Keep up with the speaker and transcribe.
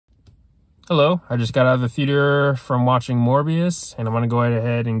Hello, I just got out of the theater from watching Morbius, and I'm going to go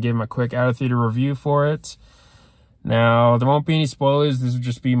ahead and give my quick out-of-theater review for it. Now, there won't be any spoilers, this will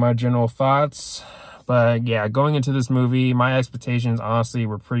just be my general thoughts. But yeah, going into this movie, my expectations honestly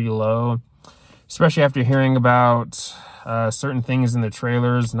were pretty low, especially after hearing about certain things in the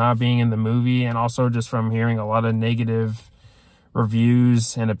trailers not being in the movie, and also just from hearing a lot of negative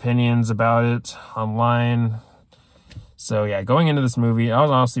reviews and opinions about it online. So yeah, going into this movie, I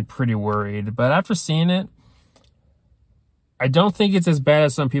was honestly pretty worried. But after seeing it, I don't think it's as bad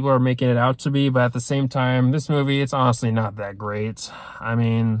as some people are making it out to be. But at the same time, this movie, it's honestly not that great. I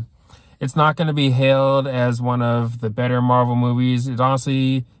mean, it's not going to be hailed as one of the better Marvel movies. It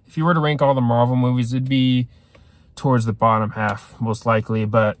honestly, if you were to rank all the Marvel movies, it'd be towards the bottom half, most likely.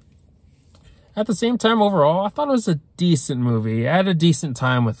 But at the same time, overall, I thought it was a decent movie. I had a decent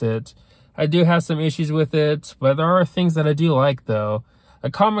time with it. I do have some issues with it, but there are things that I do like, though.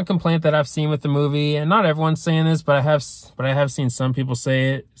 A common complaint that I've seen with the movie, and not everyone's saying this, but I have seen some people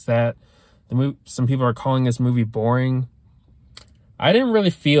say it, is that some people are calling this movie boring. I didn't really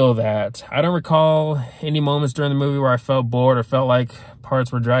feel that. I don't recall any moments during the movie where I felt bored or felt like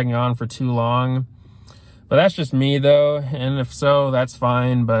parts were dragging on for too long. But that's just me, though, and if so, that's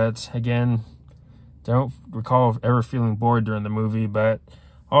fine. But again, don't recall ever feeling bored during the movie. But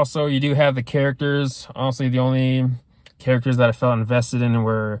also, you do have the characters. Honestly, the only characters that I felt invested in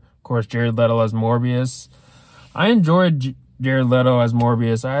were, of course, Jared Leto as Morbius. I enjoyed Jared Leto as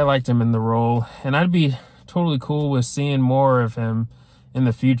Morbius. I liked him in the role, and I'd be totally cool with seeing more of him in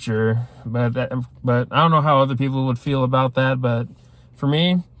the future. But I don't know how other people would feel about that. But for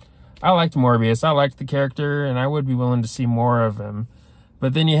me, I liked Morbius. I liked the character, and I would be willing to see more of him.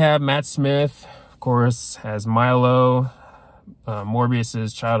 But then you have Matt Smith, of course, as Milo,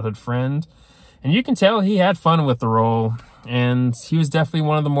 Morbius's childhood friend, and you can tell he had fun with the role, and he was definitely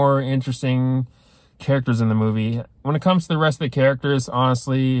one of the more interesting characters in the movie. When it comes to the rest of the characters,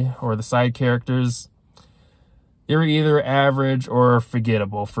 honestly, or the side characters, they were either average or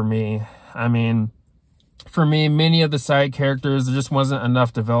forgettable for me. I mean, for me, many of the side characters, there just wasn't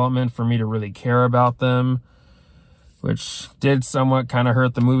enough development for me to really care about them, which did somewhat kind of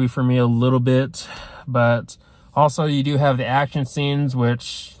hurt the movie for me a little bit. But also, you do have the action scenes,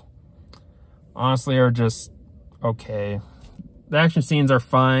 which honestly are just okay. The action scenes are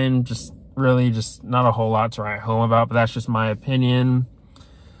fine, just really just not a whole lot to write home about, but that's just my opinion.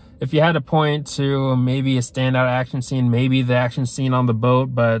 If you had to point to maybe a standout action scene, maybe the action scene on the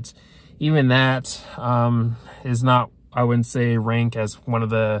boat, but even that is not, I wouldn't say, rank as one of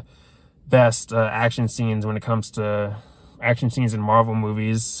the best action scenes when it comes to action scenes in Marvel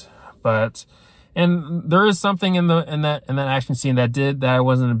movies. And there is something in that action scene that I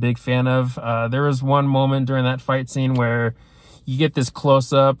wasn't a big fan of. There was one moment during that fight scene where you get this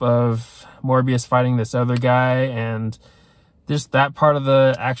close up of Morbius fighting this other guy, and just that part of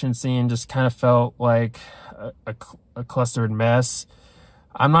the action scene just kind of felt like a clustered mess.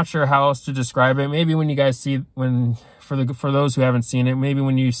 I'm not sure how else to describe it. Maybe when you guys see, for those who haven't seen it, maybe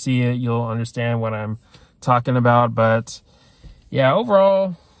when you see it, you'll understand what I'm talking about. But yeah,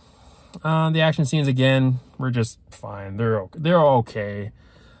 overall, the action scenes, again, were just fine. They're okay.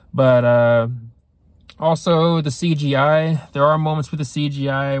 But also the CGI, there are moments with the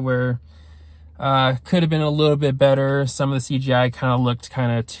CGI where could have been a little bit better. Some of the CGI kind of looked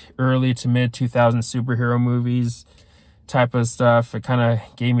kind of early to mid 2000 superhero movies type of stuff. It kind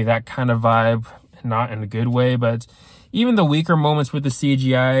of gave me that kind of vibe, not in a good way. But even the weaker moments with the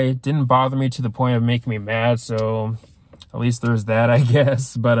CGI didn't bother me to the point of making me mad. So at least there's that, I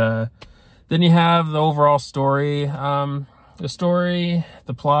guess. But then you have the overall story.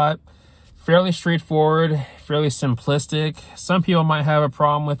 The plot, fairly straightforward, fairly simplistic. Some people might have a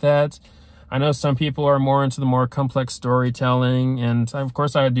problem with that. I know some people are more into the more complex storytelling, and of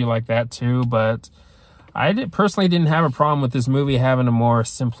course I do like that too. But I personally didn't have a problem with this movie having a more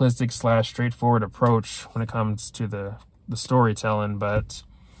simplistic / straightforward approach when it comes to the storytelling. But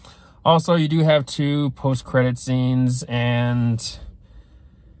also, you do have 2 post-credit scenes, and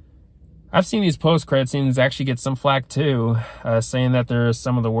I've seen these post-credit scenes actually get some flack too, saying that they're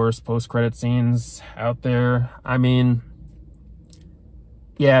some of the worst post-credit scenes out there. I mean,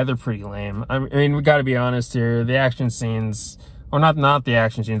 yeah, they're pretty lame. I mean, we got to be honest here. The action scenes, or not the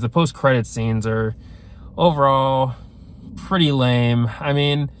action scenes, the post-credit scenes are overall pretty lame. I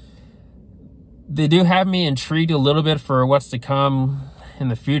mean, they do have me intrigued a little bit for what's to come in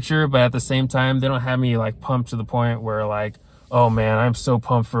the future, but at the same time, they don't have me like pumped to the point where like, oh man, I'm so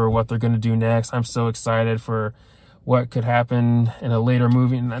pumped for what they're going to do next. I'm so excited for what could happen in a later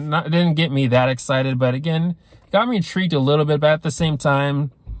movie. It didn't get me that excited, but again, it got me intrigued a little bit. But at the same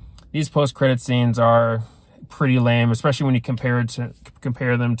time, these post-credit scenes are pretty lame, especially when you compare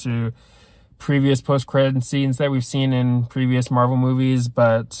them to previous post-credit scenes that we've seen in previous Marvel movies.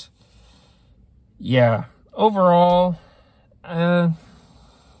 But yeah, overall,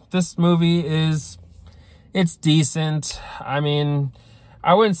 this movie it's decent. I mean,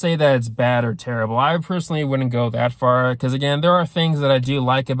 I wouldn't say that it's bad or terrible. I personally wouldn't go that far, because again, there are things that I do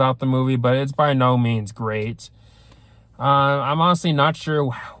like about the movie, but it's by no means great. I'm honestly not sure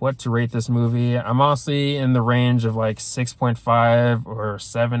what to rate this movie. I'm honestly in the range of like 6.5 or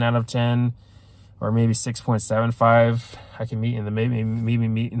 7 out of 10, or maybe 6.75. I can meet in the maybe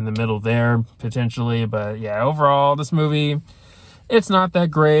meet in the middle there potentially. But yeah, overall, this movie, it's not that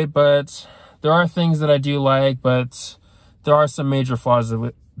great, but there are things that I do like, but there are some major flaws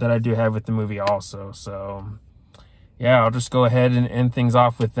that I do have with the movie also. So yeah, I'll just go ahead and end things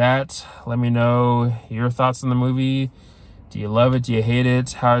off with that. Let me know your thoughts on the movie. Do you love it? Do you hate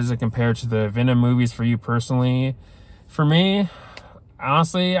it? How does it compare to the Venom movies for you personally? For me,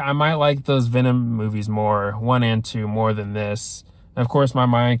 honestly, I might like those Venom movies more, 1 and 2, more than this. Of course, my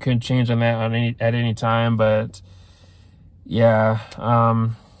mind could change on that at any time, but yeah,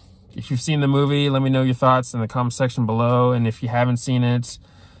 if you've seen the movie, let me know your thoughts in the comment section below. And if you haven't seen it,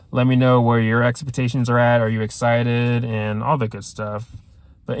 let me know where your expectations are at. Are you excited? And all the good stuff.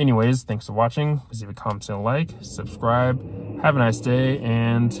 But anyways, thanks for watching. Please leave a comment and a like, subscribe. Have a nice day,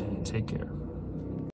 and take care.